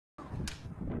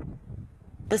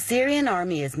The Syrian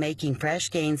Army is making fresh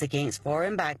gains against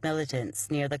foreign-backed militants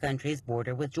near the country's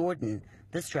border with Jordan,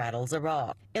 that straddles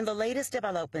Iraq. In the latest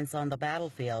developments on the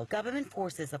battlefield, government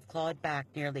forces have clawed back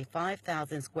nearly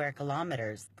 5,000 square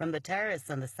kilometers from the terrorists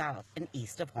in the south and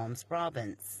east of Homs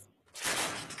province.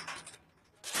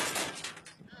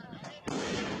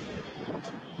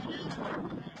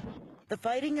 The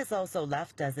fighting has also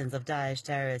left dozens of Daesh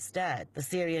terrorists dead. The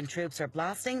Syrian troops are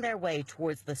blasting their way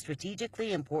towards the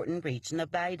strategically important region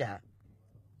of Baida.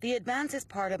 The advance is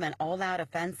part of an all-out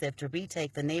offensive to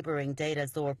retake the neighboring Deir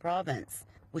Ezzor province,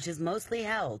 which is mostly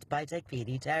held by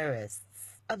Takfiri terrorists.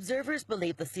 Observers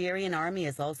believe the Syrian army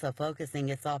is also focusing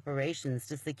its operations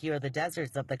to secure the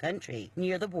deserts of the country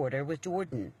near the border with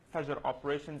Jordan. Fajr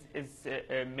operations is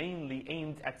mainly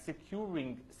aimed at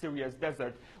securing Syria's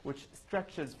desert, which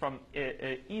stretches from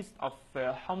east of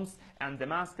Homs and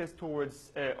Damascus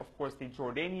towards, of course, the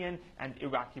Jordanian and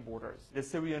Iraqi borders. The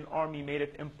Syrian army made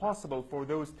it impossible for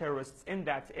those terrorists in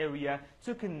that area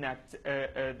to connect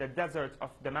the desert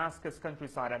of Damascus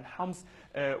countryside and Homs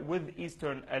with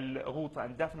eastern Al-Ghouta,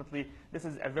 and definitely this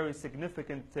is a very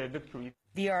significant victory.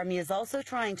 The army is also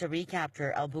trying to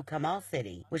recapture Al-Bukamal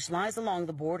city, which lies along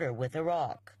the border with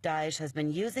Iraq. Daesh has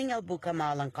been using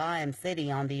Al-Bukamal and Qaim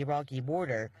city on the Iraqi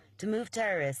border to move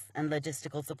terrorists and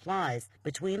logistical supplies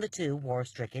between the two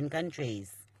war-stricken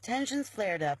countries. Tensions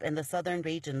flared up in the southern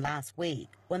region last week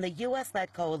when the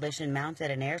U.S.-led coalition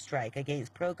mounted an airstrike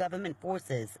against pro-government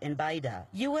forces in Baida.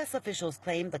 U.S. officials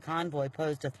claimed the convoy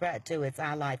posed a threat to its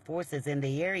allied forces in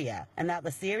the area and that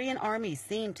the Syrian army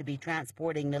seemed to be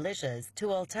transporting militias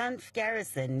to Al-Tanf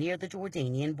garrison near the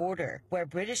Jordanian border, where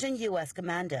British and U.S.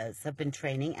 commandos have been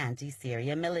training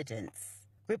anti-Syria militants.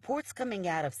 Reports coming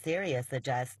out of Syria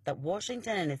suggest that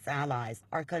Washington and its allies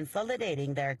are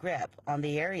consolidating their grip on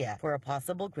the area for a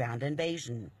possible ground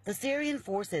invasion. The Syrian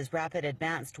forces' rapid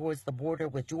advance towards the border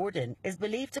with Jordan is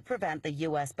believed to prevent the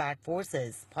U.S.-backed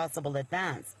forces' possible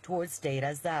advance towards Deir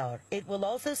Ezzor. It will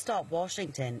also stop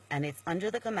Washington and its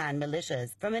under-the-command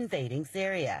militias from invading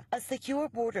Syria. A secure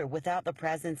border without the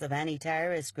presence of any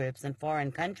terrorist groups in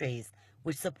foreign countries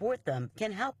which support them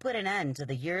can help put an end to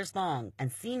the years-long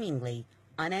and seemingly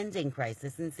unending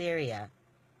crisis in Syria.